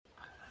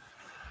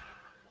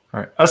All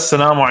right.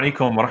 Assalamu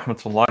alaikum wa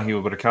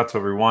rahmatullahi wa barakatuh,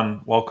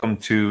 everyone. Welcome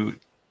to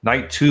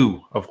night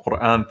 2 of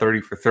Quran 30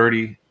 for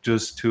 30,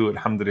 Juz 2,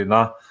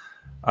 Alhamdulillah.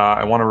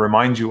 I want to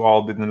remind you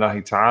all,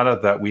 bidnillahi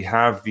ta'ala, that we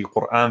have the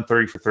Quran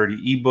 30 for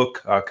 30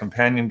 ebook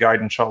companion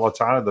guide, inshallah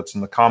ta'ala, that's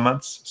in the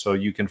comments. So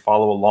you can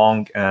follow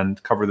along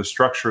and cover the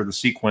structure, the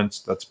sequence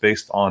that's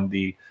based on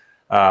the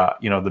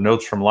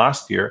notes from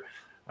last year.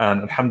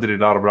 And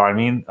Alhamdulillah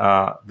Rabbil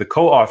Alameen, the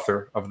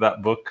co-author of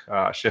that book,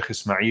 Sheikh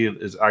Ismail,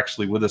 is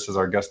actually with us as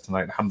our guest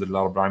tonight.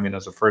 Alhamdulillah Rabbil Alameen,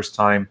 as the first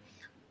time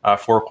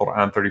for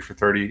Quran 30 for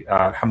 30.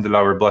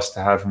 Alhamdulillah, we're blessed to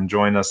have him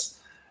join us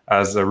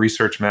as a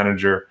research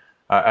manager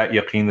at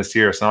Yaqeen this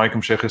year. Assalamu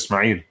alaikum, Sheikh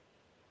Ismail.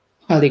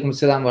 Alaikum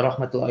assalam wa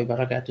rahmatullahi wa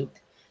barakatuh.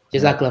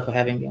 Jazakallah for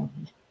having me on.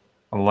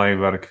 Allah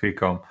yabarak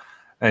fikum.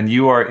 And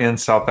you are in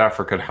South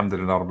Africa,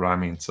 Alhamdulillah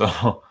Rabbil Alameen.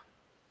 So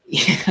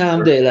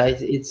Alhamdulillah,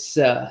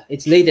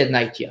 it's late at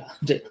night here.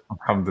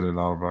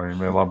 Alhamdulillah, Rabbil Alameen.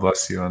 May Allah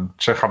bless you. And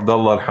Sheikh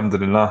Abdullah,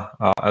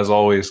 Alhamdulillah, as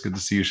always, good to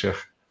see you, Sheikh.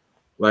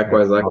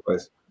 Likewise.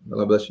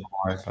 Allah bless you.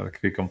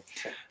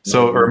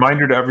 So a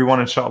reminder to everyone,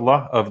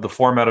 inshallah, of the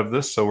format of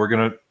this. So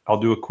I'll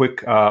do a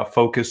quick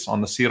focus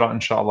on the seerah,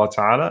 inshallah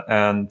ta'ala,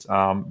 and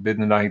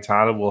bidnillahi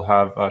ta'ala, we'll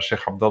have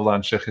Sheikh Abdullah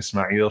and Sheikh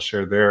Ismail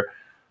share their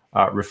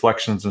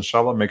reflections,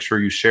 inshallah. Make sure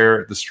you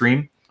share the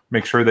stream.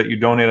 Make sure that you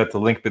donate at the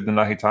link,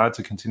 bidnillahi ta'ala,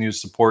 to continue to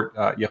support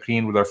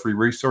Yaqeen with our free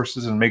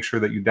resources, and make sure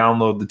that you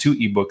download the 2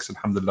 ebooks,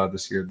 alhamdulillah,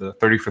 this year, the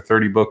 30 for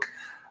 30 book,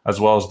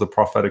 as well as the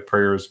prophetic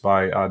prayers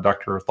by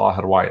Dr.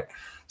 Tahir Wyatt.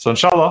 So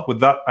inshallah,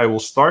 with that, I will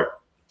start.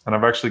 And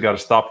I've actually got a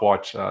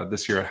stopwatch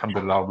this year,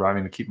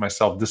 alhamdulillah, to keep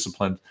myself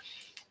disciplined.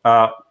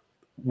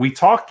 We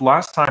talked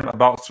last time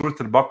about Surah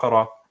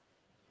Al-Baqarah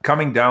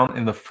coming down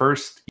in the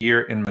first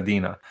year in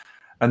Medina.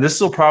 And this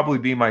will probably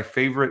be my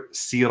favorite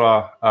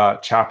seerah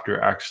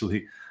chapter,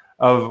 actually,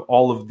 of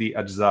all of the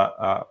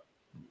ajza,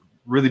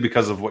 really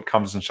because of what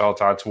comes, inshallah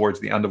ta'ala, towards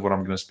the end of what I'm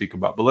going to speak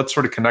about. But let's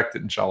sort of connect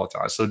it, inshallah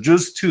ta'ala. So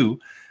Juz 2,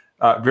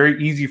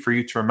 very easy for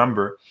you to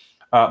remember.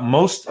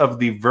 Most of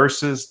the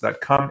verses that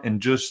come in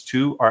Juz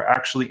 2 are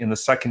actually in the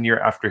second year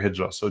after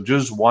Hijrah. So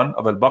Juz 1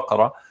 of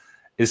Al-Baqarah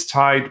is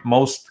tied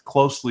most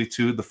closely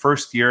to the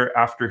first year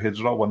after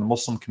Hijrah, when the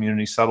Muslim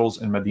community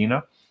settles in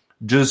Medina.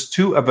 Juz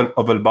 2 of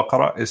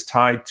Al-Baqarah is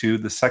tied to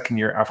the second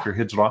year after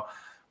Hijrah,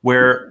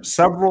 where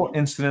several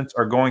incidents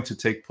are going to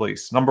take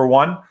place. Number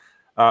one,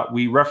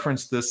 we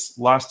referenced this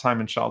last time,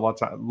 inshallah.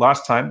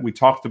 Last time we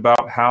talked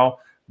about how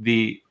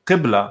the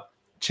Qibla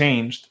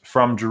changed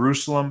from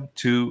Jerusalem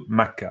to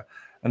Mecca.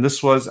 And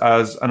this was,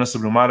 as Anas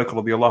ibn Malik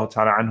radiallahu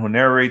ta'ala anhu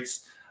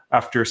narrates,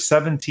 after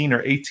 17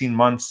 or 18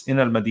 months in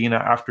Al-Madinah,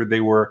 after they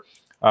were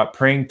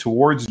praying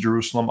towards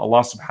Jerusalem,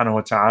 Allah subhanahu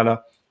wa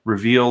ta'ala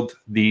revealed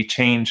the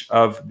change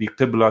of the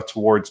Qibla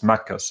towards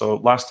Mecca. So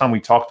last time we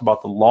talked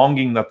about the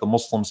longing that the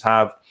Muslims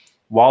have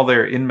while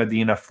they're in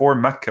Medina for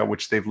Mecca,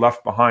 which they've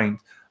left behind,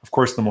 of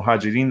course the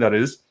Muhajirin, that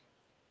is,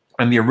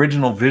 and the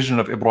original vision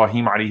of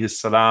Ibrahim alayhi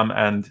salam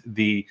and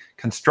the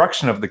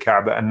construction of the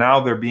Kaaba, and now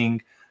they're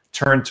being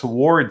turned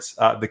towards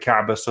the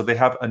Kaaba, so they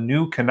have a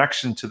new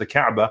connection to the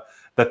Kaaba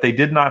that they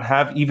did not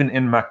have even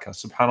in Mecca,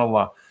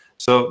 subhanAllah.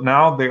 So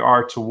now they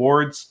are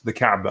towards the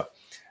Kaaba.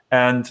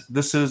 And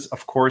this is,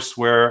 of course,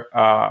 where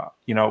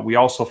we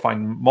also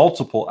find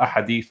multiple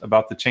ahadith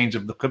about the change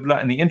of the Qibla.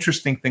 And the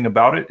interesting thing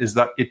about it is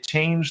that it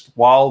changed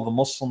while the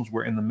Muslims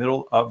were in the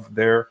middle of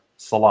their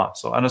salah.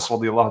 So Anas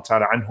radiallahu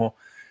ta'ala anhu,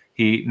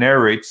 he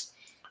narrates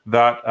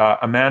that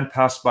a man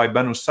passed by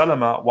Banu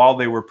Salama while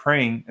they were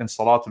praying in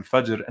Salatul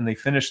Fajr, and they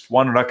finished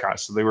 1 rak'ah.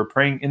 So they were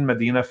praying in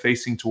Medina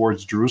facing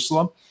towards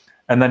Jerusalem.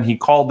 And then he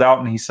called out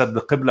and he said,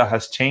 the Qibla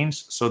has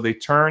changed. So they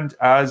turned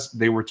as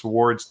they were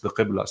towards the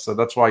Qibla. So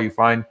that's why you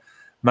find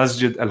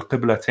Masjid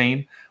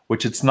al-Qiblatain,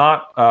 which it's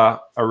not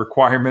a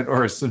requirement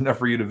or a sunnah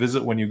for you to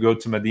visit when you go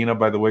to Medina,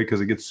 by the way, because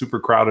it gets super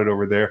crowded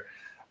over there.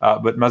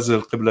 But Masjid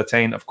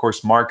al-Qiblatain, of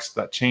course, marks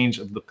that change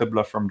of the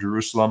Qibla from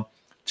Jerusalem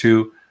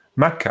to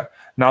Mecca.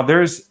 Now,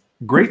 there's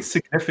great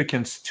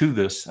significance to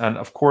this. And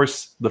of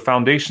course, the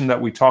foundation that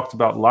we talked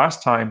about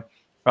last time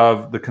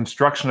of the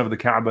construction of the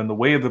Kaaba and the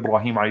way of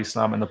Ibrahim alayhi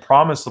salam and the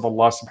promise of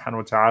Allah subhanahu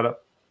wa ta'ala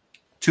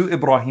to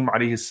Ibrahim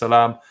alayhi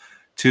salam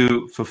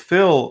to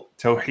fulfill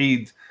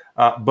Tawheed,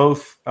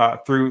 both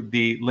through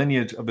the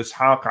lineage of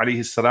Ishaq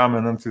alayhi salam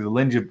and then through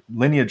the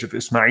lineage of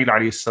Ismail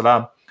alayhi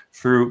salam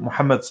through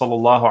Muhammad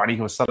sallallahu alayhi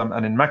wasallam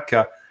and in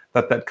Mecca,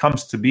 that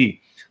comes to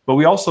be. But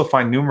we also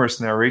find numerous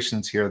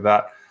narrations here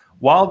that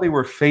while they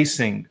were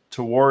facing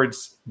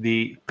towards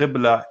the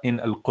Qibla in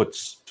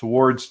Al-Quds,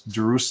 towards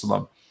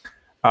Jerusalem,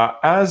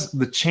 as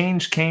the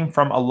change came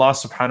from Allah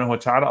subhanahu wa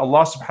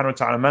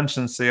ta'ala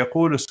mentions,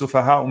 سَيَقُولُ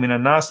السُّفَهَاءُ مِنَ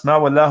النَّاسِ مَا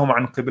وَلَّاهُمْ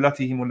عَنْ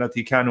قِبْلَتِهِمُ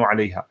الَّتِي كَانُوا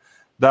عَلَيْهَا.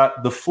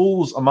 That the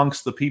fools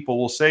amongst the people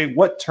will say,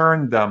 what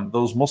turned them,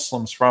 those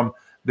Muslims, from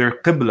their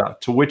Qibla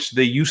to which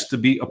they used to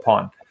be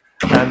upon?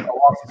 And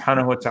Allah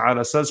subhanahu wa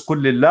ta'ala says,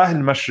 قُلْ لِلَّهِ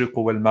الْمَشْرِقُ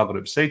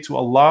وَالْمَغْرِبُ. Say to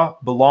Allah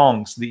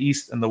belongs the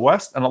East and the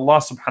West, and Allah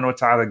subhanahu wa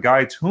ta'ala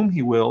guides whom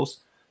He wills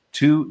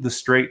to the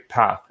straight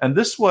path. And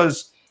this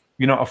was,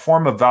 a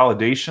form of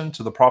validation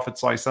to the Prophet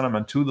ﷺ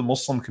and to the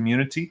Muslim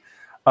community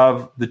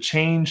of the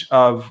change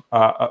of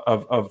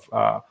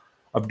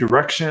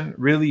direction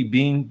really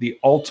being the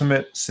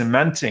ultimate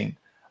cementing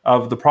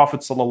of the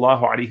Prophet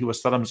sallallahu alaihi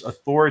wasallam's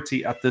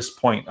authority at this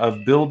point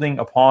of building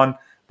upon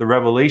the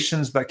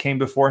revelations that came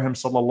before him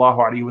sallallahu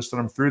alaihi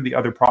wasallam through the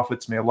other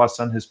prophets. May Allah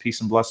send his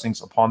peace and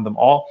blessings upon them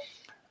all,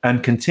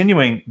 and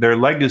continuing their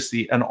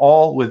legacy, and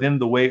all within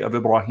the way of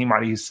Ibrahim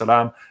alayhi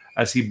salam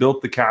as he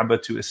built the Kaaba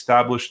to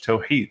establish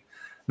Tawheed.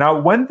 Now,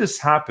 when this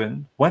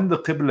happened, when the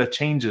Qibla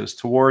changes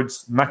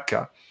towards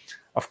Mecca,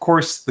 of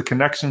course, the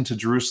connection to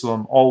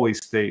Jerusalem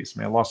always stays.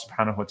 May Allah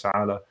subhanahu wa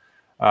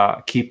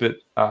ta'ala keep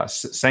it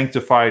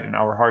sanctified in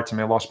our hearts, and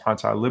may Allah subhanahu wa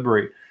ta'ala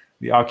liberate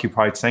the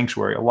occupied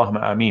sanctuary.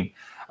 Allahumma ameen.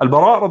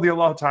 Al-Bara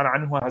radiallahu ta'ala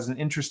anhu has an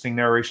interesting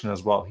narration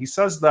as well. He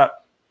says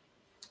that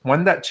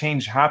when that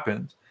change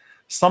happened,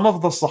 some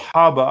of the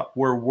Sahaba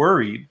were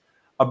worried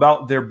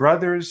about their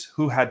brothers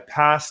who had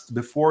passed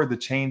before the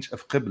change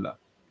of Qibla,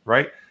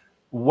 right?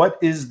 What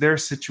is their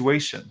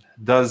situation?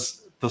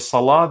 Does the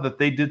salah that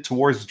they did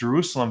towards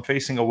Jerusalem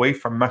facing away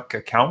from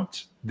Mecca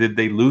count? Did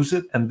they lose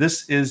it? And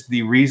this is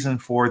the reason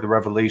for the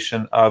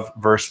revelation of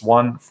verse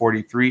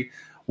 143.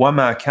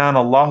 وَمَا كَانَ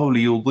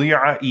اللَّهُ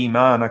لِيُضِيعَ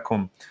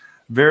إِيمَانَكُمْ.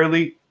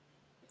 Verily,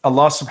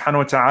 Allah subhanahu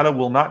wa ta'ala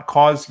will not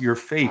cause your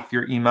faith,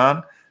 your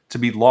iman, to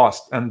be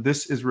lost. And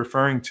this is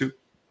referring to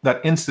that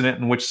incident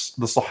in which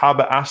the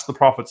Sahaba asked the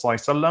Prophet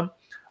ﷺ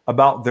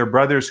about their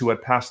brothers who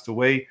had passed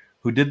away,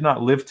 who did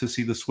not live to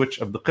see the switch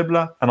of the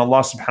Qibla, and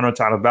Allah subhanahu wa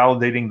ta'ala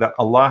validating that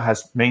Allah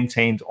has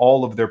maintained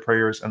all of their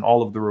prayers and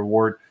all of the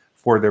reward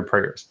for their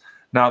prayers.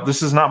 Now,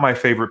 this is not my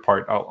favorite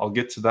part. I'll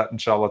get to that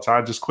inshallah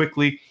ta'ala. Just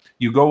quickly,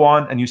 you go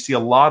on and you see a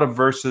lot of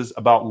verses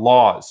about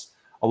laws,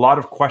 a lot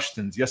of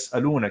questions.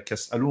 Yas'alunak,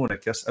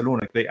 yas'alunak,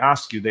 yas'alunak. They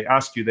ask you, they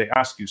ask you, they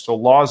ask you. So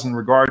laws in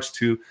regards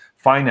to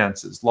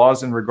finances,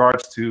 laws in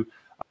regards to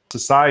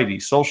society,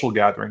 social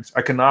gatherings,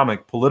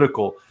 economic,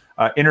 political,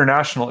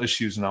 international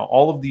issues. Now,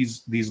 all of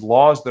these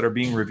laws that are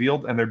being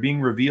revealed, and they're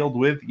being revealed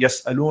with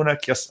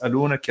yas'alunak,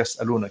 yas'alunak,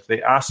 yas'alunak.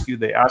 They ask you,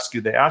 they ask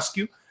you, they ask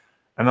you.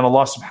 And then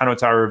Allah subhanahu wa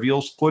ta'ala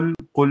reveals, qul,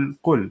 qul,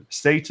 qul.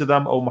 Say to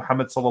them, O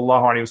Muhammad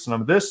sallallahu alayhi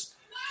wasallam, this.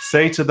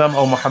 Say to them,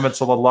 O Muhammad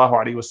sallallahu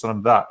alayhi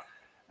wasallam, that.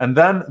 And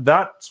then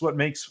that's what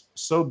makes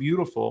so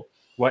beautiful.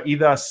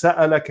 وَإِذَا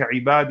سَأَلَكَ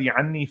عِبَادِي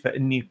عَنِّي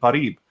فَإِنِّي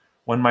قَرِيبٌ.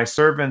 When my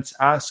servants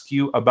ask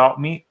you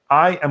about me,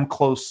 I am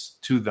close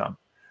to them.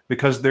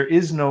 Because there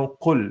is no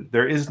qul,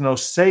 there is no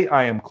say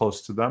I am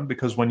close to them,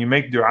 because when you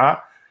make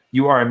dua,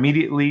 you are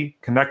immediately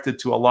connected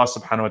to Allah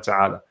subhanahu wa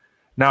ta'ala.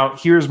 Now,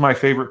 here's my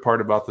favorite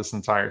part about this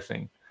entire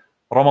thing.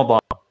 Ramadan.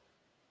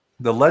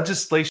 The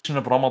legislation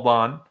of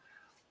Ramadan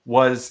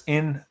was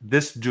in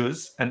this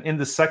juz and in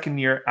the second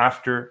year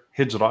after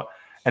Hijrah,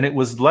 and it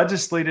was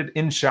legislated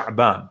in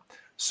Sha'ban.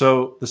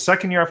 So the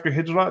second year after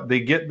Hijrah, they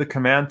get the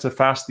command to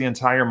fast the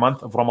entire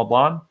month of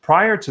Ramadan.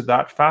 Prior to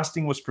that,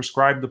 fasting was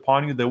prescribed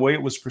upon you the way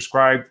it was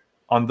prescribed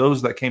on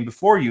those that came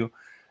before you.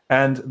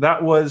 And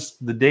that was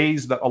the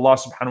days that Allah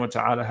subhanahu wa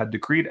ta'ala had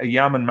decreed,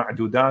 ayyaman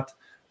ma'dudat,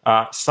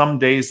 some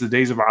days, the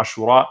days of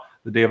Ashura,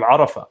 the day of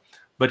Arafah.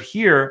 But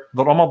here,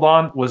 the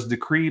Ramadan was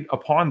decreed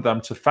upon them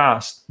to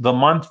fast the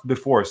month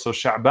before. So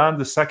Sha'ban,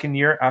 the second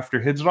year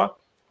after Hijrah,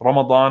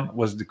 Ramadan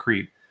was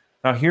decreed.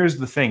 Now, here's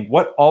the thing.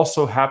 What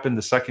also happened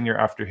the second year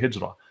after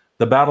Hijrah?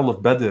 The Battle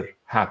of Badr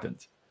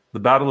happened. The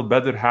Battle of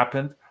Badr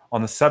happened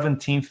on the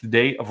 17th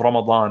day of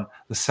Ramadan,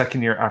 the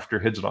second year after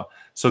Hijrah.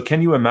 So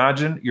can you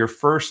imagine your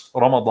first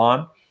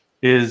Ramadan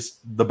is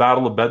the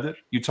Battle of Badr?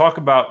 You talk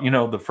about,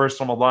 the first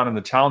Ramadan and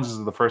the challenges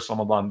of the first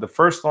Ramadan. The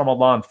first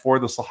Ramadan for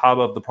the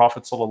Sahaba of the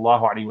Prophet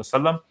sallallahu alaihi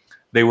wasallam,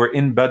 they were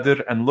in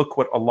Badr, and look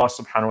what Allah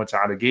subhanahu wa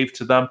ta'ala gave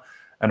to them.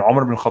 And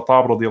Umar ibn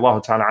Khattab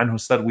radiallahu ta'ala anhu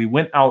said, we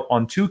went out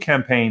on 2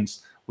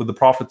 campaigns with the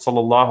Prophet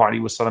sallallahu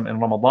alaihi wasallam in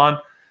Ramadan,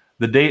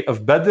 the day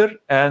of Badr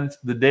and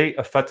the day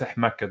of Fatih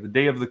Mecca, the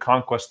day of the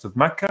conquest of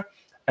Mecca,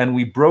 and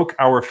we broke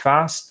our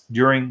fast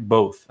during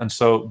both. And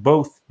so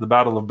both the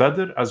Battle of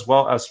Badr as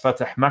well as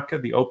Fatih Mecca,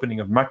 the opening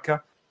of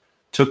Mecca,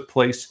 took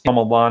place in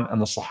Ramadan, and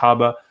the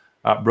Sahaba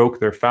broke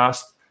their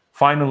fast.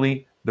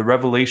 Finally, the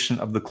revelation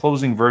of the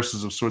closing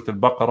verses of Surah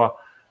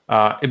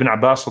Al-Baqarah, Ibn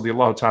Abbas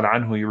radiallahu ta'ala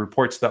anhu, he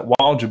reports that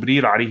while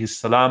Jibreel alayhi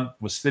salam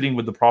was sitting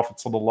with the Prophet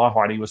sallallahu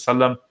alaihi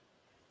wasallam,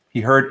 he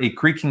heard a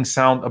creaking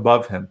sound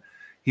above him.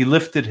 He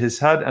lifted his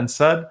head and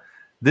said,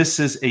 this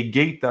is a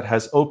gate that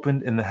has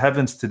opened in the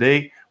heavens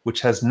today,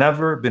 which has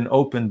never been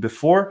opened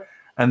before.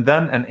 And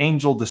then an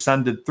angel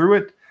descended through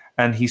it.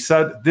 And he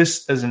said,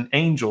 this is an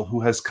angel who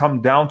has come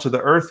down to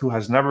the earth, who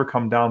has never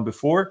come down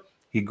before.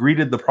 He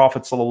greeted the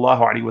Prophet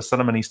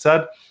ﷺ and he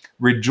said,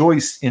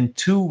 rejoice in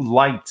 2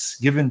 lights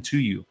given to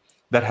you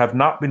that have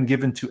not been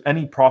given to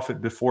any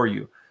prophet before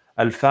you.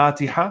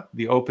 Al-Fatiha,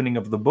 the opening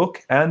of the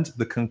book, and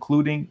the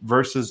concluding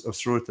verses of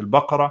Surah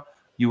Al-Baqarah.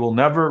 You will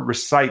never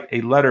recite a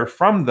letter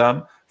from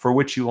them for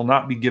which you will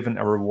not be given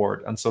a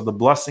reward. And so the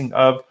blessing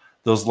of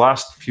those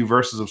last few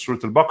verses of Surah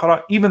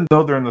Al-Baqarah, even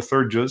though they're in the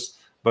 3rd juz,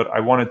 but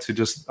I wanted to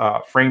just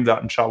frame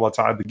that, inshallah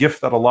ta'ala, the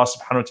gift that Allah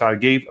subhanahu wa ta'ala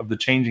gave of the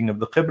changing of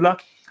the Qibla,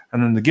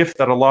 and then the gift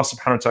that Allah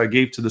subhanahu wa ta'ala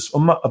gave to this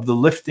ummah of the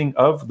lifting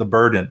of the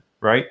burden,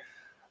 right?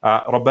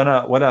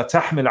 رَبَّنَا وَلَا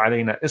تَحْمِلْ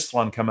عَلَيْنَا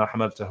إِصْرًا كَمَا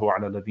حَمَلْتَهُ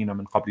عَلَى الَّذِينَ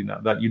مِنْ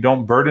قَبْلِنَا, that you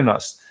don't burden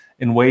us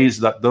in ways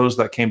that those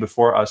that came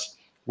before us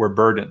were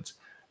burdened,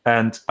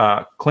 and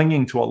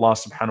clinging to Allah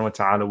subhanahu wa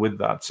ta'ala with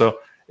that. So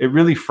it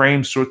really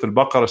frames Surah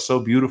Al-Baqarah so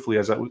beautifully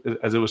as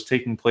it was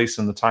taking place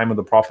in the time of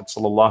the Prophet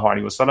sallallahu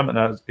alaihi wasallam,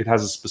 and it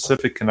has a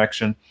specific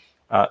connection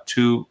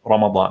to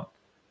Ramadan.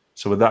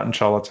 So with that,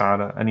 inshallah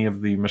ta'ala, any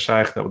of the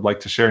mashayikh that would like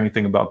to share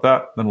anything about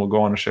that, then we'll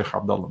go on to Shaykh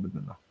Abdullah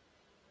bidnillah.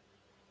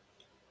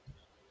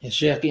 Yes,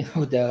 Shaykh,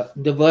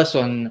 the verse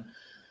on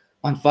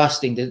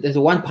fasting, there's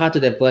one part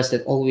of that verse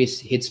that always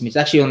hits me. It's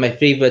actually one of my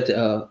favorite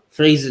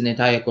phrases in the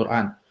entire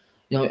Quran.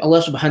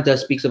 Allah subhanahu wa ta'ala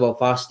speaks about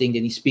fasting,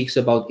 then he speaks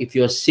about if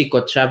you're sick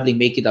or traveling,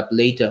 make it up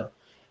later.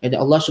 And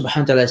Allah subhanahu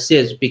wa ta'ala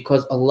says,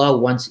 because Allah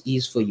wants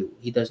ease for you,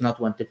 He does not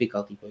want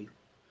difficulty for you.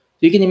 So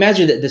you can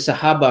imagine that the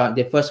Sahaba,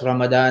 their first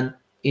Ramadan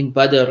in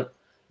Badr,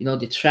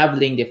 they're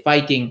traveling, they're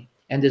fighting,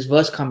 and this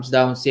verse comes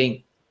down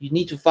saying, you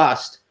need to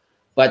fast,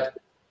 but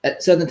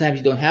at certain times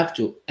you don't have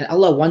to. And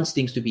Allah wants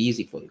things to be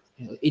easy for you.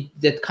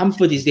 That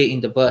comfort is there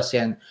in the verse,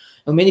 and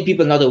many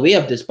people are not aware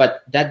of this,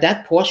 but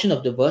that portion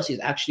of the verse is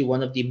actually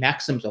one of the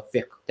maxims of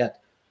fiqh,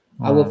 that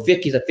our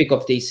fiqh is a fiqh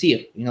of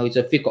taysir, it's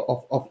a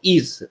fiqh of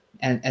ease,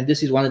 and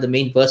this is one of the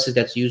main verses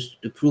that's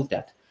used to prove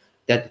that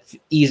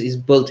ease is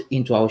built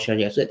into our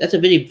sharia. So that's a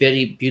very,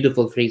 very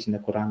beautiful phrase in the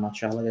Quran,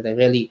 mashallah, that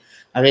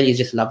I really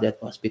just love that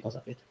verse because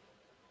of it.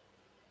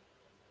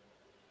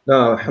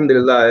 No,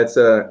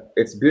 alhamdulillah,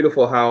 it's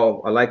beautiful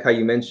how I like how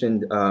you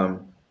mentioned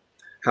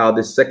how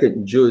the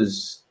second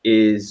juz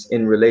is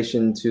in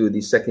relation to the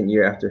second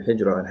year after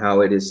Hijrah, and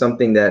how it is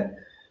something that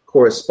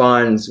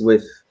corresponds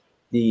with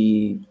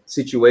the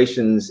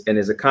situations and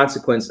is a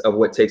consequence of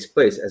what takes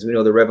place. As we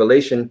know, the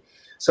revelation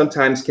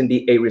sometimes can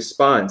be a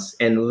response,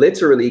 and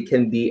literally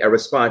can be a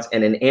response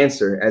and an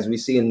answer, as we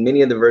see in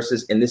many of the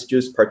verses in this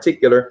juz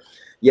particular.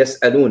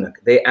 Yas'alunak,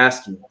 they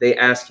ask you, they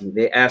ask you,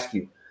 they ask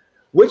you.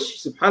 Which,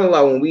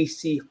 subhanAllah, when we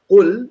see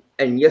qul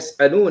and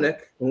yas'alunak,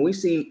 when we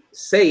see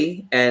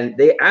say and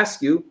they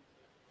ask you,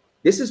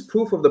 this is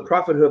proof of the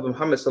prophethood of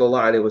Muhammad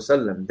sallallahu alaihi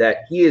wasallam,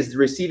 that he is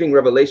receiving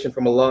revelation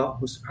from Allah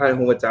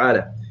subhanahu wa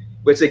ta'ala,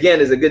 which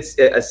again is a good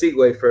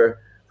segue for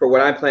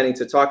what I'm planning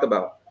to talk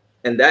about.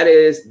 And that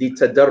is the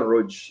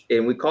tadarruj.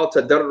 And we call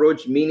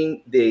tadarruj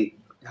meaning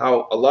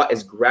how Allah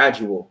is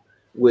gradual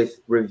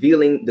with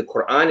revealing the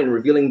Quran and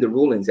revealing the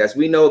rulings. As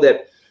we know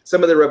that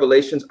some of the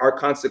revelations are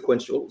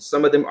consequential,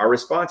 some of them are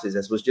responses,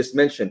 as was just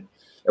mentioned.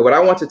 And what I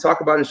want to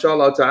talk about,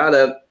 inshallah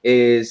ta'ala,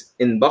 is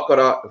in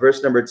Baqarah,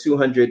 verse number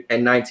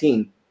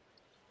 219,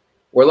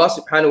 where Allah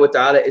subhanahu wa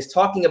ta'ala is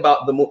talking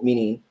about the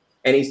mu'mineen,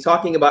 and he's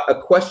talking about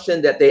a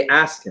question that they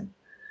asked him.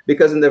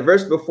 Because in the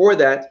verse before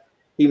that,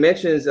 he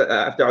mentions,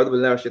 after A'udhu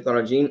billahi minash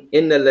shaitanir rajeem,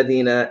 Inna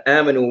alladhina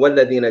amanu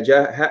walladhina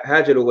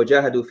hajaru wa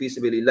jahadu fi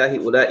sabilillahi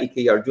ulaika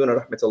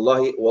yarjuna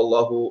rahmatallahi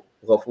wallahu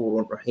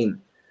ghafurun rahim.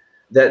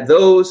 That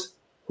those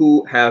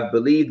who have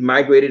believed,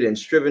 migrated, and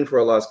striven for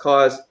Allah's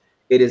cause,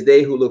 it is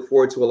they who look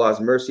forward to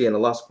Allah's mercy, and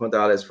Allah subhanahu wa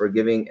ta'ala is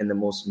forgiving and the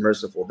most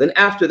merciful. Then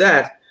after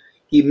that,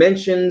 he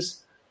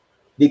mentions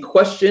the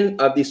question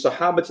of the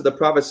Sahaba to the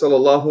Prophet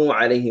sallallahu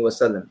alaihi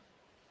wasallam.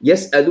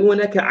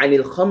 Yas'alunaka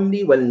 'anil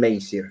khamri wal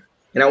maisir.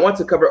 And I want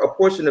to cover a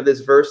portion of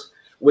this verse,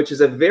 which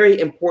is a very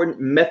important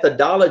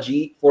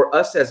methodology for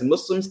us as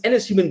Muslims and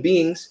as human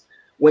beings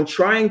when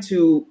trying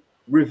to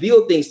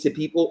reveal things to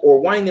people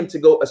or wanting them to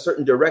go a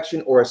certain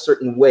direction or a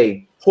certain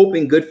way,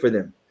 hoping good for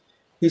them.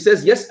 He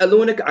says,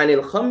 Yas'alunaka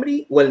 'anil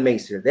khamri wal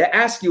maisir. They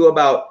ask you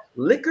about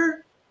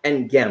liquor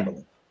and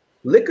gambling.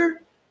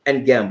 Liquor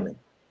and gambling.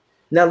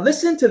 Now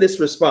listen to this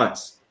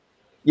response.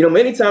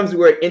 Many times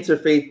we're at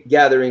interfaith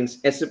gatherings,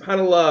 and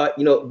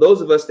subhanAllah,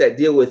 those of us that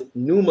deal with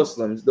new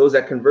Muslims, those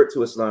that convert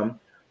to Islam,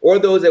 or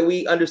those that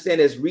we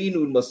understand as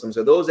renewed Muslims,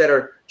 or those that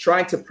are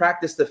trying to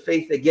practice the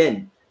faith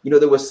again.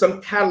 There was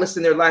some catalyst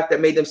in their life that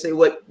made them say, I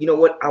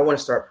want to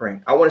start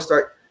praying. I want to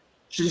start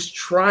just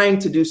trying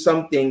to do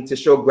something to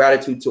show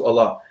gratitude to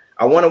Allah.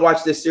 I want to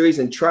watch this series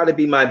and try to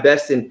be my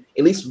best in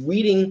at least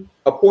reading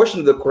a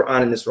portion of the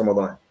Quran in this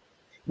Ramadan.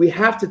 We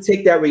have to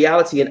take that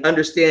reality and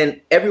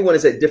understand everyone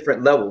is at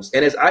different levels.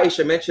 And as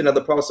Aisha mentioned of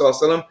the Prophet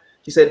ﷺ,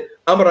 she said,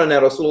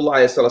 Amrana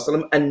Rasulullah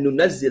ﷺ an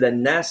nunazzil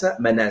an-nasa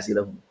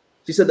manazilahum.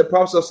 She said the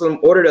Prophet ﷺ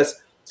ordered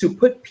us to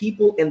put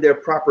people in their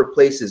proper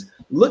places.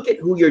 Look at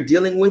who you're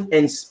dealing with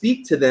and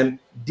speak to them,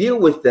 deal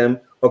with them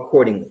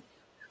accordingly.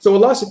 So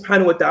Allah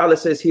subhanahu wa ta'ala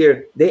says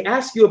here, they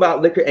ask you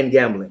about liquor and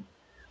gambling.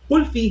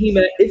 قُلْ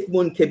فِيهِمَا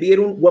إِثْمٌ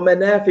كَبِيرٌ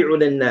وَمَنَافِعُ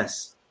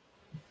لِلنَّاسِ.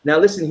 Now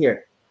listen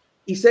here.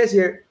 He says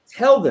here,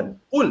 tell them,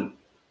 قُلْ.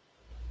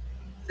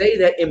 Say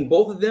that in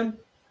both of them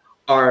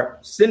are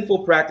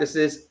sinful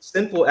practices,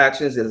 sinful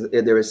actions.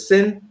 There is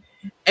sin,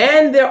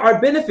 and there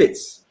are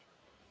benefits.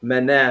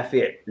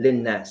 مَنَافِعُ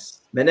لِلنَّاسِ.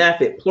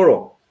 Manafi,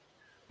 plural.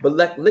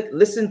 But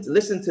listen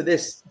to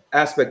this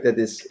aspect of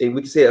this. We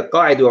can say a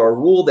qaida or a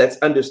rule that's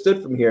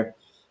understood from here.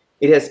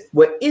 It has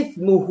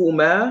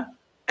وَإِثْمُهُمَا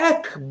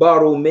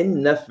أَكْبَرُ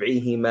مِن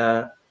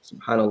نَفْعِهِمَا.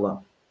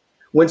 Subhanallah.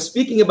 When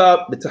speaking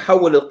about the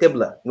tahawul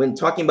al-qibla, when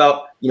talking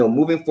about,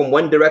 moving from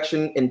one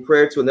direction in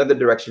prayer to another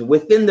direction,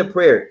 within the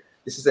prayer,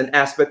 this is an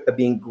aspect of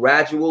being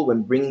gradual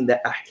when bringing the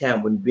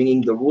ahkam, when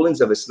bringing the rulings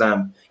of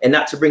Islam, and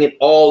not to bring it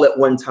all at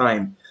one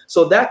time.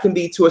 So that can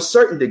be to a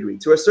certain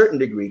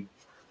degree,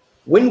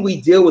 when we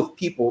deal with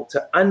people,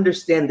 to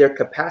understand their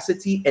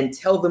capacity and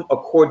tell them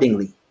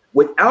accordingly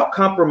without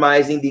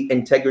compromising the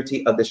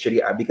integrity of the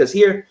Sharia. Because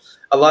here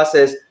Allah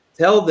says,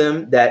 tell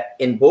them that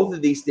in both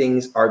of these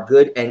things are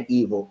good and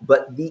evil,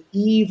 but the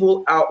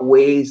evil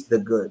outweighs the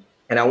good.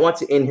 And I want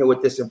to end here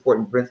with this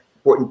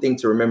important thing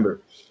to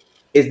remember,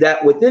 is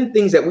that within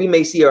things that we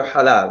may see are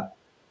halal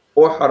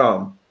or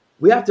haram,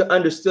 we have to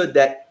understand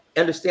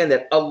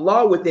that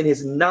Allah, within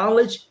his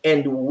knowledge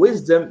and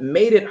wisdom,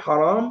 made it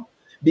haram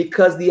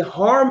because the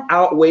harm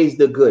outweighs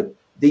the good.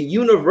 The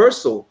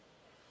universal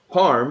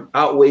harm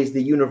outweighs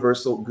the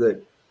universal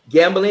good.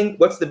 Gambling,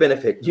 what's the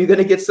benefit? You're going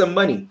to get some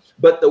money,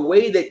 but the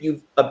way that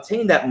you've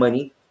obtained that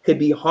money could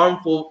be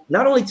harmful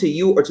not only to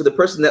you or to the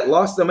person that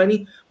lost the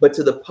money, but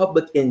to the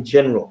public in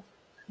general,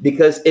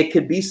 because it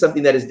could be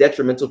something that is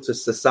detrimental to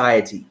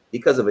society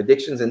because of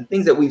addictions and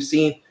things that we've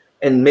seen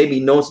and maybe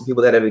known some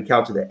people that have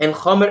encountered that. And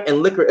khamr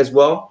and liquor as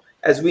well,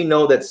 as we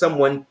know that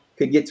someone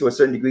could get to a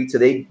certain degree to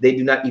they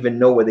do not even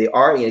know where they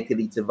are, and it could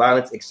lead to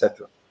violence,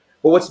 etc.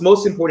 But what's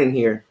most important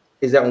here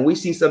is that when we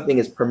see something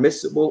as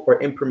permissible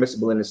or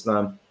impermissible in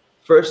Islam,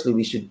 firstly,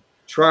 we should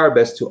try our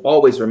best to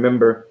always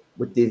remember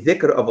with the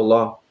dhikr of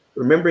Allah,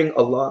 remembering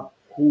Allah,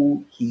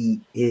 who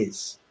he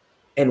is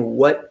and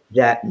what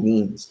that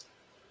means.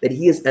 That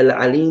he is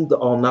Al-Alim, the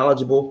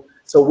all-knowledgeable.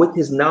 So with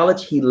his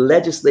knowledge, he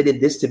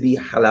legislated this to be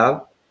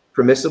halal,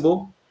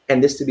 permissible,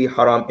 and this to be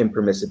haram,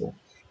 impermissible.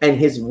 And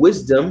his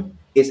wisdom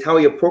is how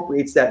he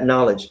appropriates that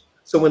knowledge.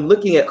 So when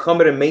looking at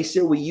khamr and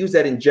maisir, we use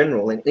that in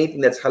general, and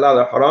anything that's halal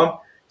or haram.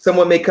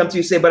 Someone may come to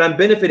you and say, but I'm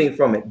benefiting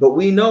from it. But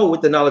we know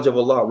with the knowledge of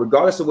Allah,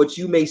 regardless of what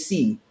you may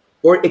see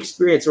or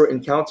experience or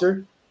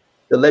encounter,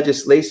 the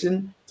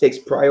legislation takes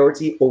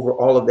priority over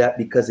all of that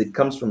because it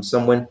comes from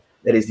someone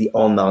that is the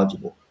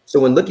all-knowledgeable. So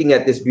when looking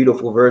at this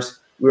beautiful verse,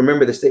 we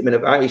remember the statement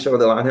of Aisha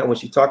radiallahu anha when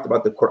she talked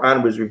about the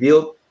Quran was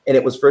revealed, and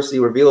it was firstly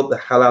revealed, the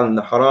halal and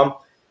the haram.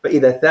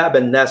 فَإِذَا ثَابَ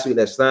النَّاسُ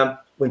إِلَى Islam,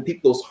 when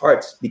people's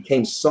hearts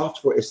became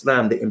soft for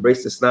Islam, they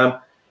embraced Islam,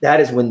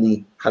 that is when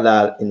the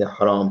halal and the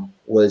haram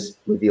was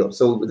revealed.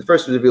 So the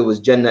first reveal was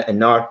Jannah and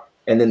Nar,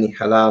 and then the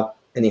halal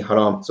and the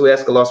haram. So we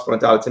ask Allah subhanahu wa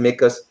ta'ala to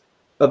make us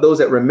of those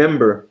that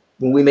remember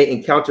when we may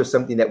encounter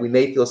something that we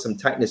may feel some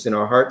tightness in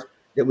our heart,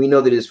 that we know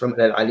that it is from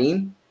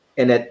Al-Alim,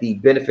 and that the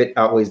benefit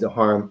outweighs the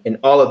harm. And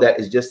all of that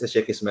is just as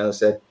Sheikh Ismail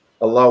said,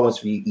 Allah wants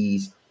for you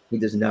ease, he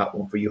does not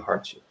want for you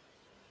hardship.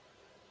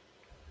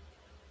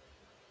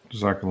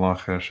 Jazakallah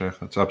khair, Shaykh.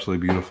 That's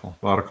absolutely beautiful.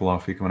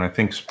 Barakallah fikum. And I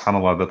think,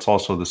 subhanAllah, that's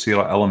also the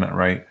seerah element,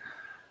 right?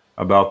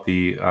 About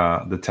the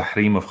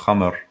tahrim of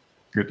khamr.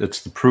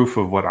 It's the proof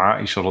of what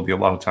Aisha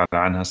radiallahu ta'ala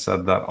anha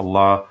said, that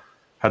Allah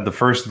had the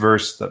first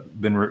verse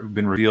that been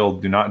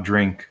revealed, do not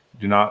drink,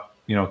 do not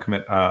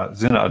commit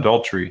zina,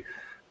 adultery.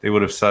 They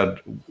would have said,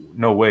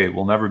 no way,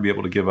 we'll never be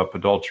able to give up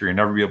adultery,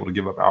 never be able to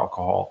give up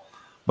alcohol.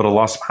 But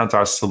Allah subhanahu wa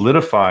ta'ala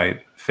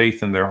solidified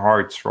faith in their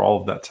hearts for all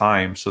of that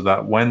time, so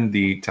that when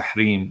the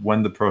tahrim,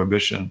 when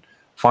the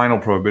final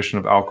prohibition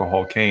of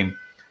alcohol came,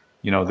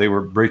 they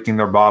were breaking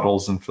their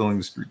bottles and filling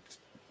the streets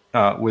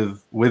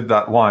with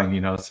that wine,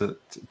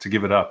 to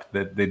give it up.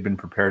 That they'd been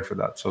prepared for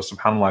that. So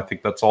subhanAllah, I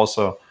think that's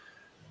also,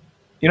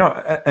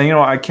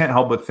 I can't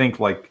help but think,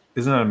 like,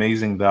 isn't it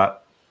amazing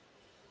that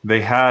they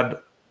had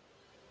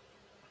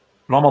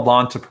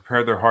Ramadan to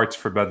prepare their hearts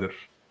for Badr.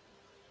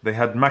 They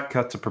had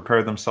Mecca to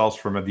prepare themselves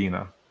for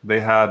Medina. They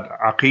had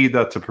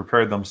Aqidah to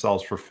prepare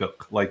themselves for fiqh.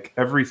 Like,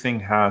 everything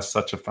has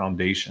such a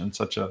foundation,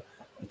 such a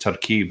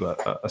tarkib,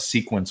 a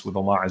sequence with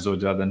Allah Azza wa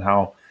Jalla, and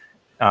how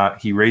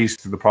he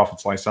raised through the Prophet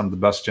ﷺ the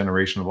best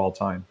generation of all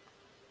time.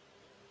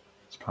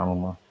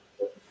 SubhanAllah.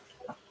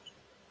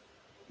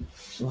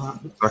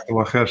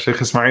 Jazakallah khair. Sheikh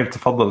Ismail,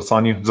 tafaddal, it's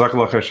on you.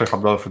 Jazakallah khair, Sheikh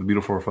Abdullah, for the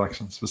beautiful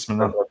reflections.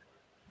 Bismillah.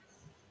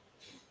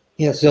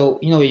 Yeah, so,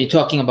 when you're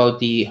talking about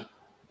the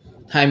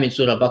time in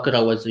Surah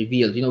Baqarah was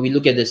revealed, we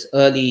look at this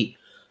early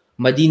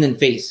Medinan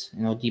phase.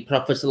 The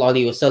Prophet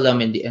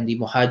ﷺ and the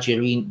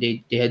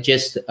Muhajirin, they had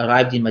just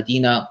arrived in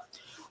Medina.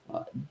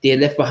 They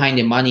left behind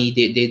their money.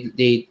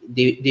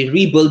 They're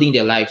rebuilding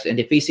their lives, and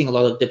they're facing a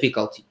lot of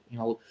difficulty.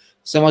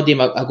 Some of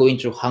them are going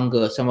through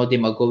hunger. Some of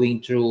them are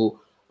going through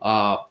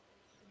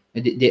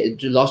the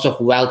loss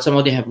of wealth. Some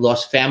of them have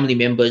lost family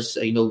members,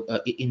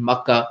 in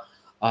Makkah.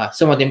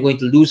 Some of them going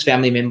to lose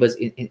family members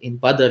in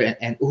Badr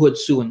and Uhud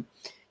soon.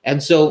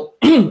 And so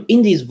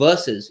in these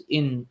verses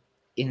in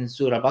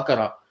Surah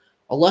Baqarah,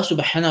 Allah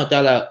subhanahu wa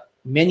ta'ala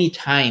many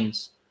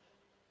times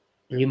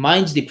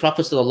reminds the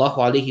Prophet sallallahu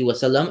alaihi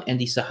wasallam and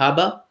the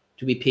Sahaba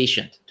to be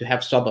patient, to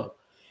have sabr.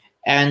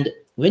 And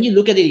when you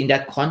look at it in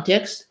that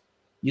context,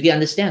 you can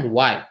understand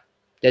why.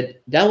 That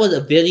was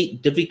a very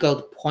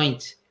difficult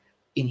point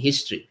in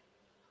history.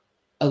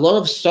 A lot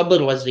of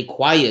sabr was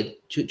required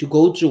to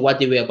go through what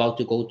they were about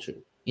to go through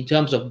in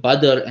terms of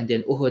Badr and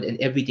then Uhud and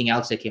everything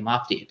else that came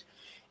after it.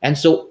 And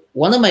so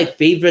one of my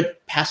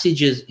favorite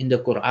passages in the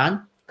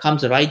Quran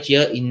comes right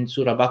here in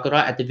Surah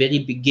Baqarah at the very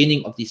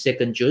beginning of the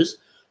second juz,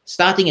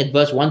 starting at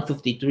verse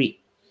 153,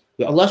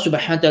 where Allah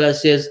subhanahu wa ta'ala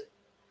says,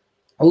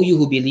 "O you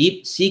who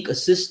believe, seek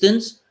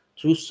assistance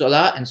through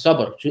salah and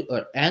sabr."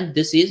 And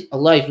this is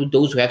Allah is with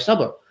those who have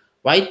sabr,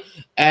 right?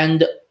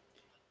 And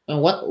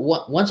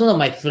once one of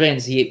my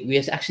friends, we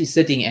was actually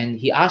sitting and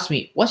he asked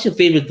me, "What's your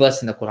favorite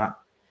verse in the Quran?"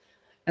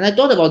 And I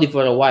thought about it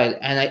for a while,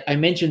 and I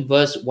mentioned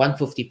verse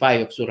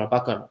 155 of Surah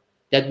Baqarah,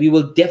 that we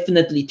will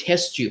definitely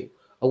test you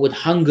with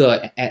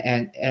hunger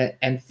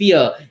and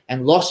fear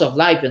and loss of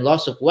life and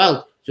loss of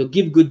wealth. So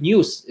give good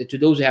news to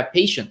those who have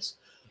patience.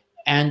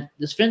 And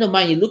this friend of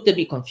mine, he looked at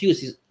me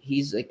confused.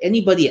 He's like,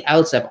 anybody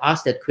else I've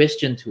asked that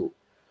question to,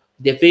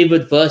 their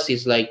favorite verse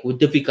is like, with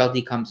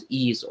difficulty comes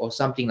ease or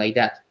something like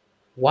that.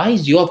 Why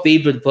is your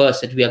favorite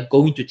verse that we are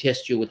going to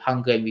test you with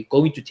hunger and we're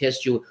going to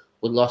test you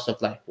with loss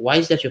of life? Why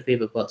is that your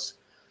favorite verse?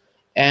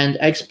 And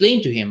I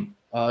explained to him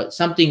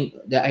something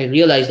that I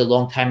realized a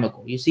long time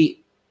ago. You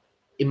see,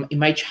 in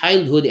my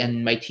childhood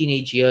and my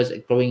teenage years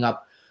growing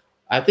up,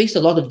 I faced a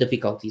lot of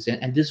difficulties.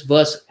 And this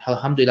verse,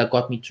 alhamdulillah,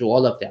 got me through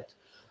all of that.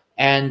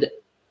 And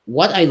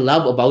what I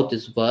love about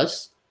this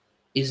verse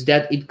is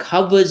that it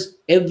covers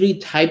every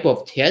type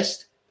of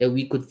test that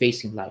we could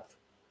face in life.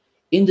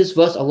 In this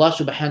verse, Allah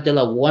subhanahu wa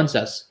ta'ala warns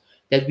us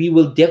that we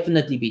will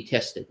definitely be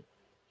tested.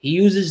 He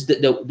uses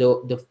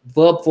the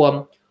verb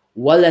form,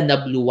 wala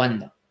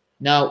nabluwanna.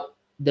 Now,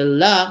 the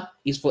la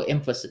is for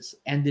emphasis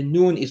and the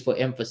noon is for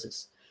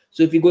emphasis.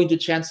 So if you're going to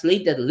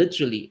translate that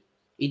literally,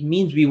 it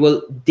means we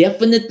will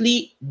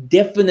definitely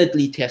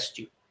test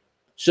you.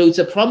 So it's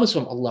a promise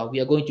from Allah. We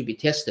are going to be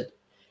tested.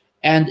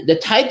 And the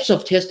types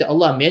of tests that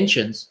Allah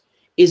mentions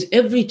is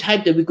every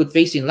type that we could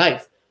face in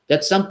life.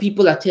 That some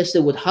people are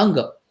tested with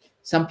hunger.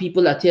 Some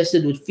people are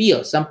tested with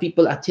fear. Some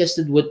people are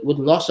tested with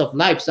loss of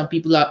life. Some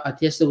people are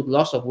tested with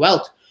loss of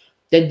wealth.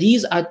 That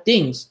these are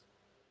things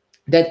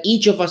that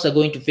each of us are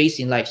going to face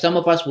in life. Some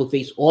of us will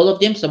face all of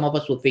them. Some of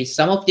us will face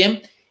some of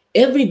them.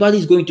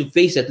 Everybody's going to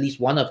face at least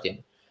one of them.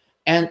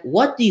 And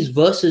what these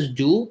verses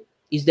do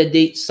is that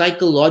they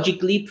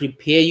psychologically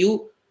prepare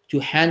you to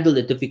handle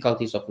the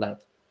difficulties of life.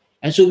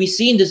 And so we've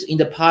seen this in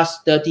the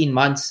past 13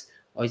 months,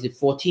 or is it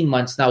 14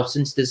 months now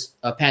since this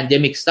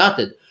pandemic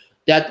started,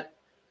 that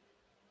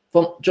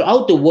from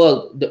throughout the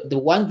world, the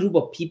one group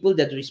of people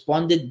that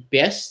responded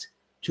best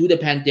to the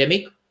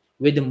pandemic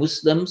were the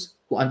Muslims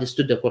who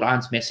understood the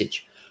Quran's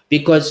message.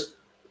 Because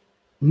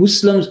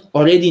Muslims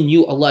already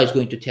knew Allah is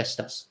going to test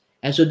us.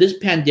 And so this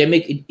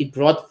pandemic, it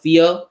brought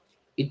fear,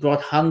 it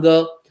brought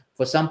hunger.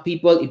 For some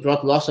people, it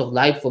brought loss of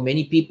life. For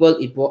many people,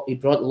 it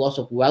brought loss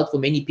of wealth for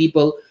many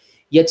people.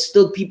 Yet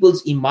still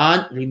people's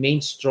iman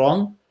remains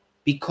strong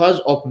because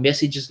of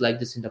messages like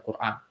this in the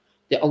Quran.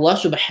 That Allah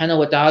subhanahu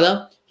wa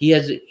ta'ala, He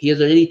has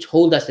already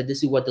told us that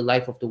this is what the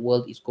life of the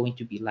world is going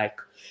to be like.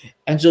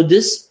 And so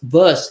this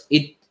verse,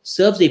 it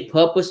serves a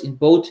purpose in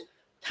both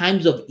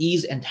times of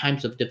ease and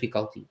times of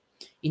difficulty.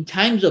 In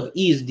times of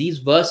ease, these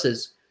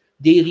verses,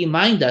 they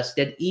remind us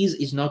that ease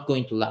is not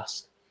going to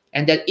last.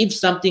 And that if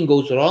something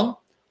goes wrong,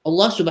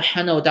 Allah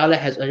subhanahu wa ta'ala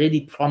has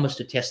already promised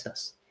to test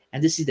us.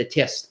 And this is the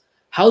test.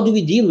 How do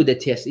we deal with the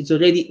test? It's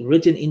already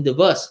written in the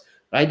verse,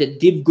 right? That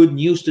give good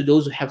news to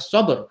those who have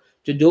sabr,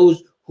 to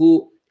those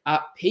who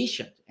are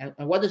patient. And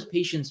what does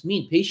patience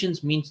mean?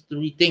 Patience means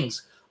three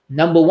things.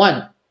 Number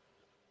one,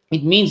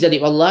 it means that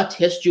if Allah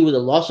tests you with the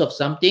loss of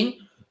something,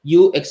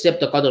 you accept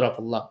the qadr of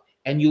Allah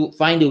and you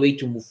find a way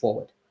to move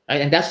forward,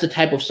 right? And that's the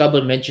type of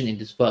sabr mentioned in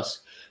this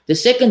verse. The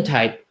second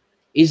type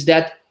is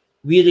that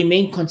we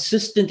remain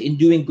consistent in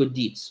doing good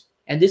deeds.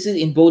 And this is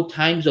in both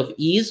times of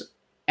ease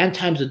and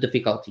times of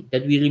difficulty,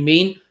 that we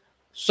remain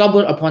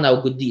sabr upon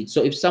our good deeds.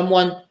 So if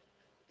someone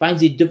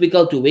finds it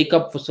difficult to wake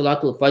up for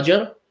Salatul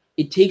Fajr,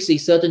 it takes a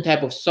certain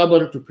type of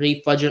sabr to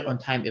pray Fajr on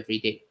time every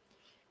day.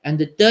 And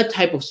the third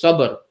type of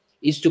sabr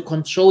is to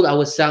control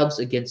ourselves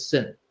against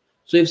sin.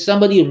 So if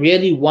somebody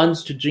really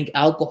wants to drink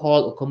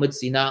alcohol or commit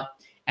zina,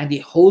 and they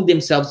hold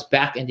themselves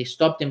back and they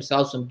stop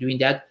themselves from doing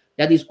that,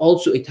 that is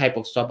also a type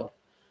of sabr.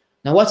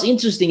 Now, what's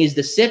interesting is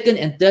the second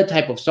and third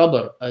type of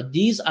sabr.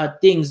 These are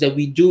things that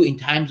we do in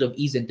times of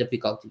ease and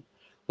difficulty.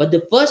 But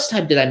the first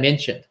type that I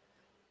mentioned,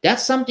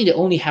 that's something that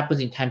only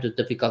happens in times of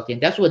difficulty.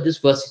 And that's what this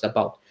verse is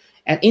about.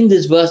 And in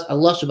this verse,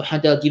 Allah subhanahu wa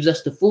ta'ala gives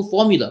us the full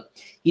formula.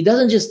 He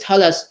doesn't just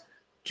tell us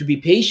to be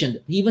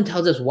patient. He even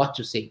tells us what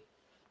to say.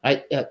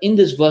 Right? In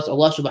this verse,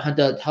 Allah subhanahu wa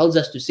ta'ala tells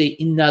us to say,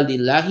 Inna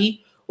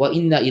lillahi wa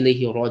inna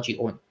ilayhi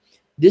raji'un.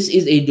 This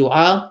is a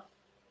dua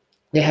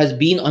that has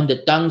been on the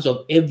tongues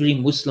of every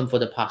Muslim for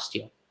the past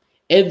year.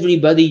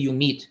 Everybody you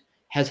meet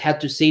has had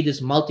to say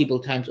this multiple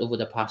times over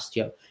the past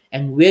year.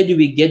 And where do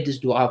we get this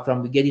dua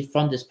from? We get it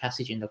from this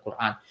passage in the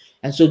Quran.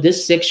 And so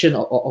this section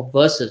of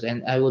verses,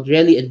 and I would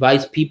really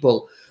advise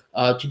people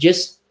to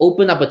just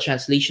open up a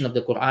translation of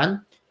the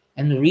Quran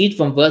and read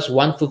from verse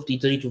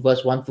 153 to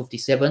verse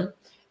 157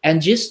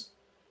 and just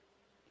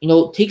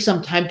take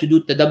some time to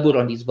do tadabbur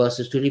on these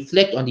verses, to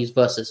reflect on these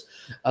verses,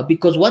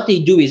 because what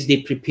they do is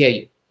they prepare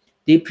you.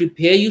 They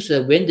prepare you so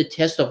that when the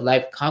test of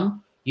life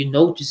come, You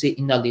know to say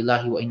inna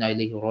lillahi wa inna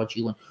ilayhi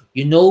raji'un.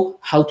 You know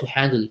how to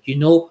handle it. You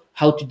know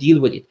how to deal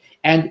with it.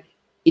 And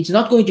it's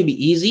not going to be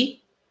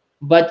easy,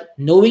 but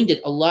knowing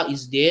that Allah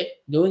is there,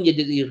 knowing that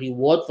there is a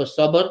reward for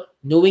sabr,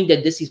 knowing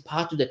that this is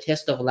part of the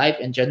test of life,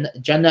 and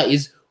Jannah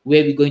is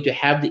where we're going to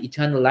have the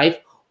eternal life,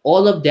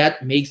 all of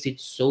that makes it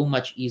so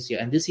much easier.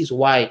 And this is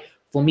why,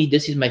 for me,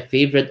 this is my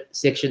favorite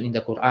section in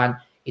the Quran.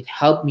 It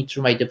helped me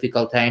through my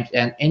difficult times,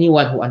 and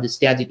anyone who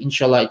understands it,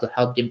 inshallah, it will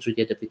help them through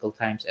their difficult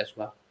times as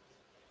well.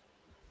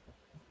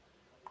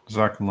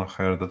 Jazakallah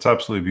khair. That's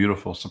absolutely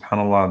beautiful.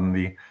 SubhanAllah. And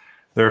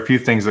there are a few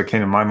things that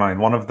came in my mind.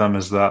 One of them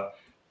is that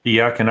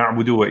إِيَّاكَ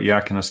نَعْبُدُ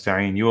وَإِيَّاكَ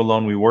نَسْتَعِينُ. You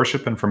alone we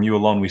worship, and from you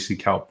alone we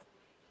seek help.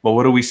 But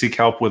what do we seek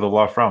help with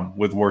Allah from?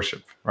 With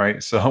worship,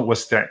 right? So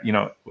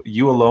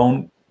you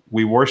alone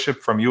we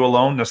worship, from you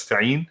alone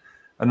nasta'een.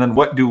 And then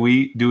what do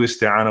we do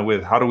isti'ana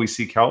with? How do we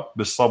seek help?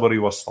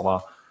 Bis-sabri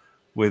was-salah.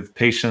 With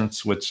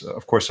patience, which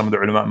of course some of the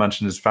ulama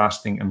mentioned is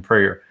fasting and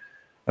prayer.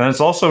 And it's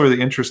also really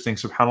interesting,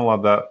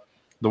 subhanAllah, that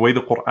the way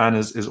the Quran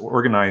is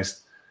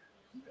organized,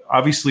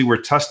 obviously we're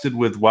tested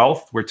with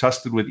wealth, we're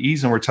tested with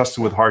ease, and we're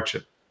tested with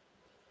hardship.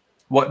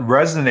 What would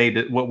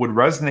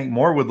resonate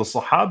more with the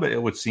Sahaba,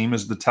 it would seem,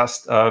 is the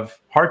test of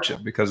hardship,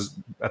 because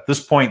at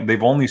this point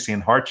they've only seen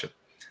hardship.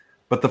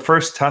 But the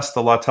first test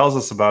Allah tells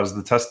us about is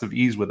the test of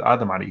ease with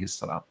Adam alayhi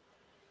salam.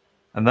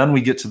 And then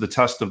we get to the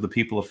test of the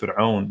people of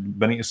Fir'aun,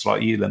 Bani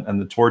Israel, and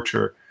the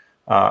torture,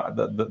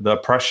 the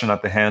oppression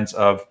at the hands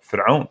of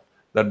Fir'aun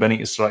that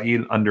Bani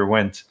Israel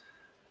underwent.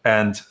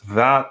 And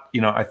that,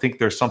 I think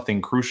there's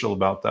something crucial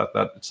about that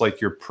it's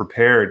like you're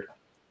prepared,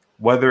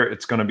 whether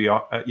it's going to be,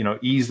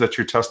 ease that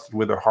you're tested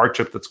with or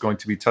hardship that's going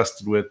to be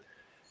tested with.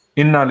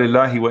 Inna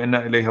lillahi wa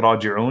inna ilayhi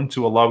raji'un.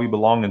 To Allah we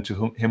belong, and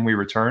to Him we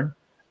return.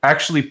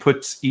 Actually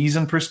puts ease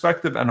in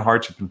perspective and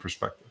hardship in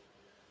perspective.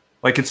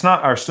 Like, it's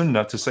not our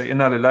sunnah to say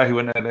inna lillahi wa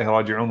inna ilayhi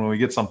raji'un when we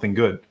get something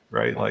good,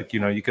 right? Like,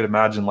 you could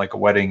imagine like a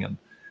wedding and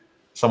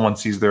someone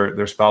sees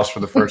their spouse for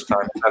the first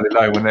time.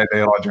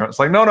 It's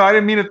like, no, I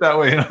didn't mean it that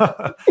way.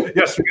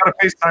 Yes, we got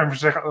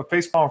a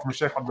face palm from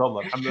Sheikh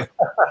Abdullah.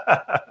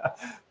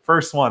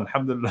 First one,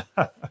 alhamdulillah.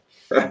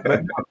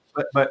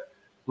 but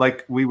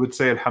like we would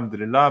say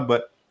alhamdulillah,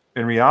 but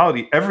in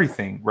reality,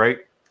 everything, right?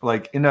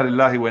 Like inna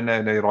lillahi wa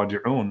inna ilayhi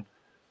raji'un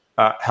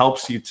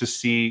helps you to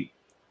see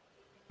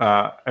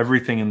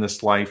everything in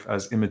this life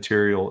as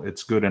immaterial.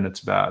 It's good and it's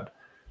bad.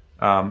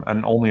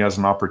 And only as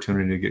an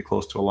opportunity to get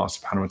close to Allah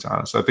subhanahu wa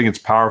ta'ala. So I think it's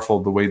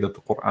powerful the way that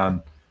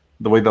Allah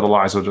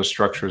Azza wa Jalla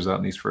structures that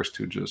in these first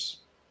two juz.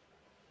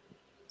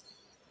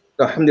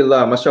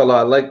 Alhamdulillah, mashallah.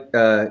 I like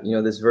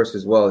this verse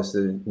as well. It's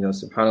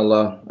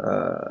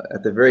subhanallah,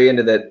 at the very end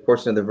of that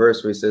portion of the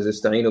verse where he says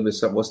ista'inu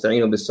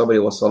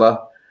bis-sabri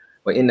was-salah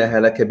wa innaha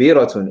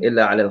lakabiratun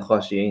illa 'ala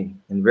al-khashi'in.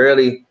 And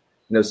verily,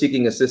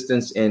 seeking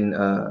assistance in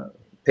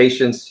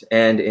patience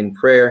and in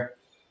prayer,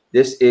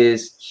 this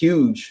is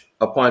huge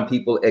upon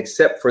people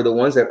except for the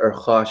ones that are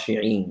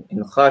khashi'een.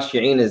 And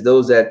khashi'een is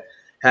those that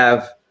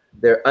have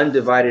their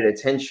undivided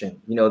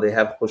attention. They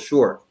have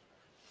khushu',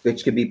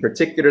 which could be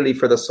particularly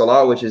for the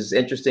salah, which is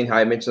interesting how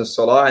I mentioned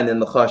salah and then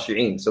the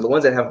khashi'een. So the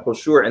ones that have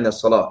khushu' in the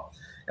salah.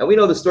 And we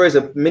know the stories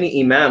of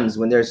many imams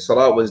when their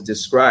salah was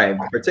described,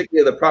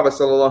 particularly the Prophet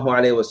sallallahu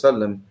alaihi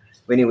wasallam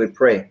when he would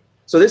pray.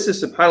 So this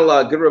is,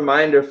 subhanAllah, a good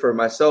reminder for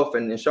myself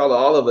and inshallah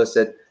all of us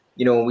that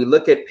when we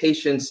look at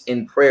patience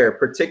in prayer,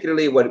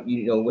 particularly what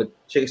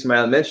Sheikh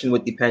Ismail mentioned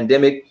with the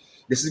pandemic,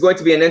 this is going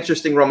to be an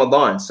interesting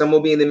Ramadan. Some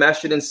will be in the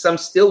masjid and some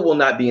still will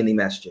not be in the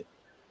masjid.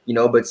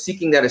 But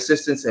seeking that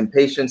assistance and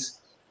patience,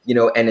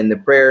 and in the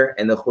prayer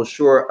and the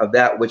khushu' of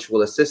that which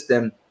will assist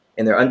them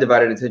in their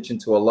undivided attention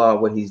to Allah,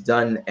 what He's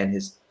done and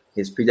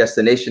His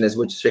predestination, as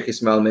which Sheikh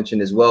Ismail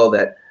mentioned as well,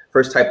 that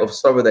first type of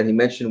sabr that he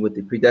mentioned with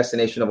the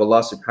predestination of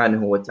Allah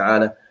subhanahu wa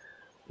ta'ala.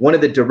 One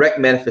of the direct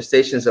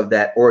manifestations of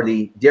that, or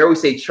the, dare we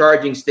say,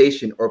 charging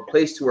station or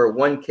place to where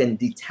one can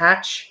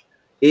detach,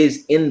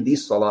 is in the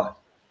salah.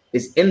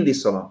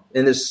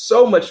 And there's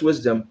so much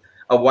wisdom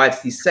of why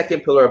it's the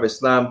second pillar of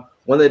Islam,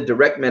 one of the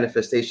direct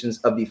manifestations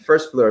of the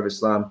first pillar of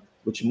Islam,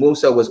 which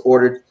Musa was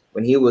ordered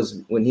when he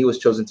was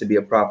chosen to be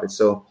a prophet.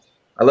 So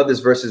I love this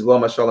verse as well,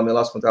 mashallah. May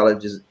Allah subhanahu wa ta'ala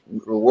just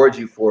reward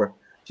you for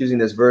choosing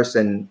this verse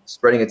and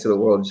spreading it to the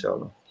world,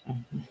 inshallah.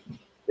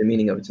 The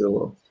meaning of it to the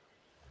world.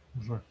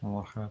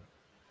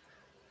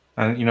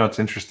 And it's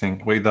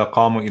interesting. We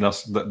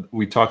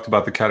talked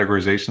about the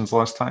categorizations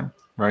last time,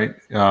 right?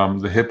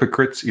 The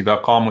hypocrites,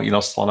 إِذَا قَامُوا إِلَى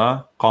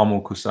الصَّلَاةِ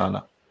قَامُوا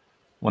كُسَالَى.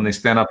 When they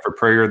stand up for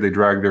prayer, they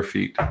drag their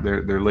feet.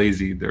 They're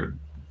lazy.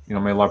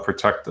 May Allah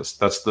protect us.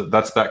 That's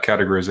that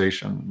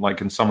categorization. Like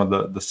in some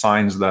of the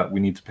signs that we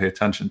need to pay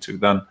attention to.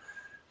 Then,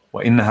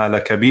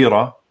 وَإِنَّهَا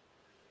لَكَبِيرَةٌ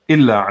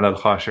إِلَّا عَلَى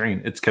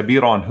الْخَاشِعِينَ. It's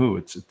kabira on who?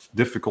 It's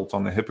difficult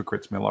on the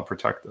hypocrites. May Allah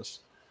protect us.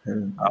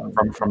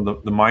 From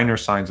the minor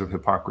signs of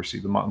hypocrisy,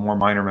 the more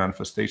minor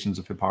manifestations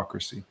of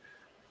hypocrisy.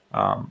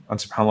 And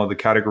subhanAllah, the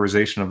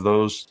categorization of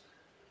those,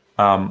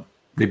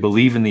 they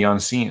believe in the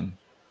unseen.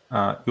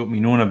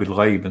 يُؤْمِنُونَ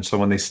بِالْغَيْبِ. And so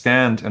when they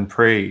stand and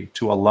pray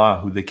to Allah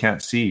who they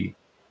can't see,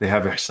 they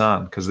have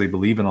ihsan because they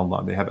believe in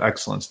Allah. They have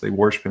excellence. They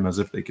worship Him as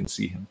if they can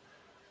see Him.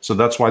 So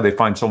that's why they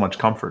find so much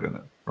comfort in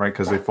it, right?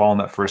 Because they fall in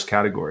that first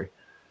category.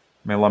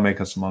 May Allah make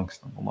us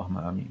amongst them.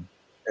 Allahumma ameen.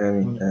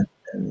 And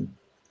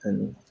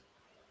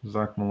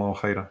Jazakumullahu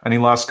khairah. Any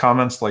last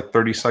comments, like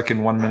 30-second,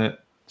 1-minute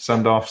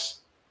send-offs?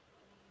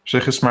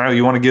 Sheikh Ismail,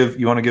 you want to give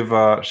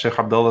Sheikh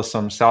Abdullah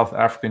some South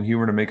African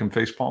humor to make him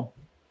facepalm?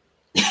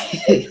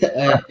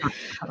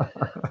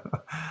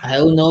 I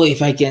don't know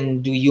if I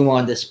can do humor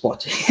on the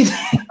spot.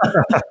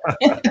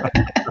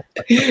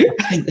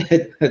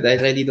 I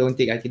really don't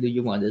think I can do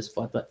humor on the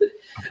spot, but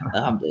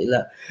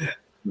alhamdulillah.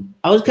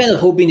 I was kind of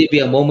hoping there'd be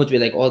a moment where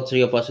like all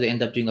three of us would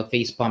end up doing a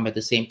face palm at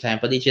the same time,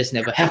 but it just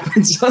never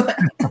happens.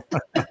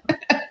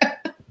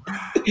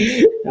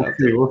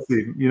 We'll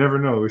see. You never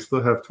know. We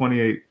still have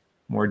 28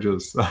 more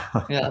juz.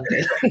 Yeah,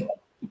 okay.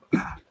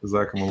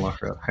 Jazakumullah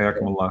khair.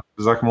 Hayakumullah.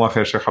 Jazakumullah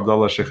khair, Sheikh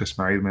Abdullah, Sheikh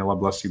Ismail. May Allah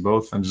bless you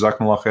both. And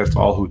Jazakumullah khair to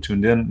all who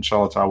tuned in.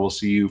 Inshallah ta'ala, we'll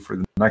see you for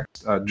the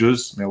next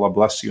juz. May Allah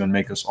bless you and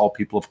make us all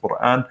people of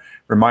Quran.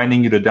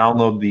 Reminding you to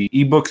download the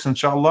ebooks,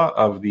 inshallah,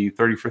 of the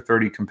 30 for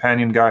 30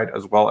 companion guide,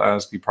 as well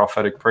as the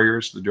prophetic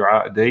prayers, the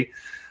dua a day,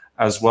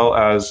 as well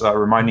as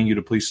reminding you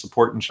to please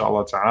support,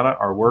 inshallah ta'ala,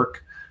 our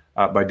work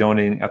by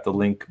donating at the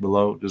link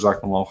below.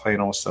 Jazakumullah khairan.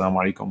 Wassalamu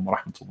alaikum wa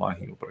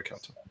rahmatullahi wa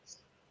barakatuh.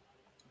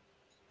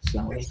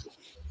 Assalamu alaikum.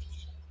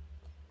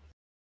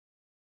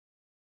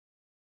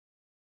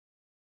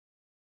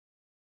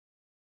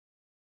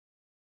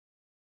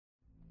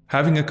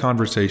 Having a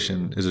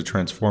conversation is a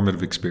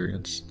transformative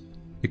experience.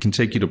 It can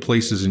take you to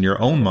places in your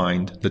own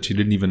mind that you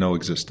didn't even know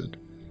existed.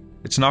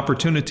 It's an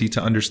opportunity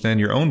to understand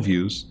your own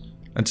views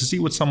and to see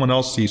what someone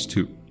else sees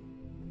too.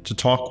 To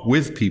talk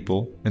with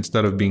people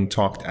instead of being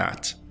talked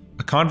at.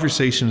 A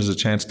conversation is a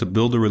chance to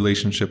build a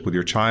relationship with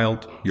your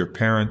child, your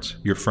parent,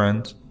 your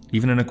friend,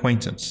 even an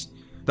acquaintance.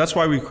 That's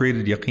why we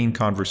created Yaqeen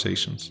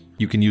Conversations.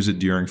 You can use it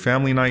during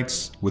family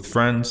nights, with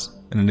friends,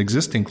 in an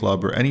existing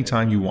club, or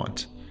anytime you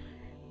want.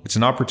 It's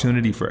an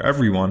opportunity for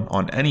everyone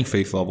on any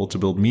faith level to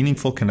build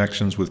meaningful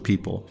connections with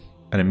people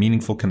and a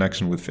meaningful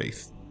connection with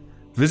faith.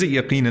 Visit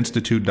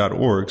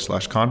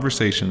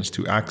yaqeeninstitute.org/conversations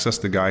to access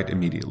the guide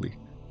immediately.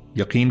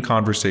 Yaqeen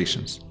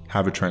Conversations.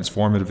 Have a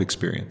transformative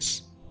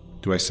experience.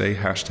 Do I say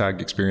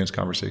 #experience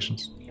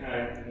conversations? All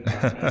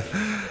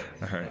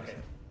right.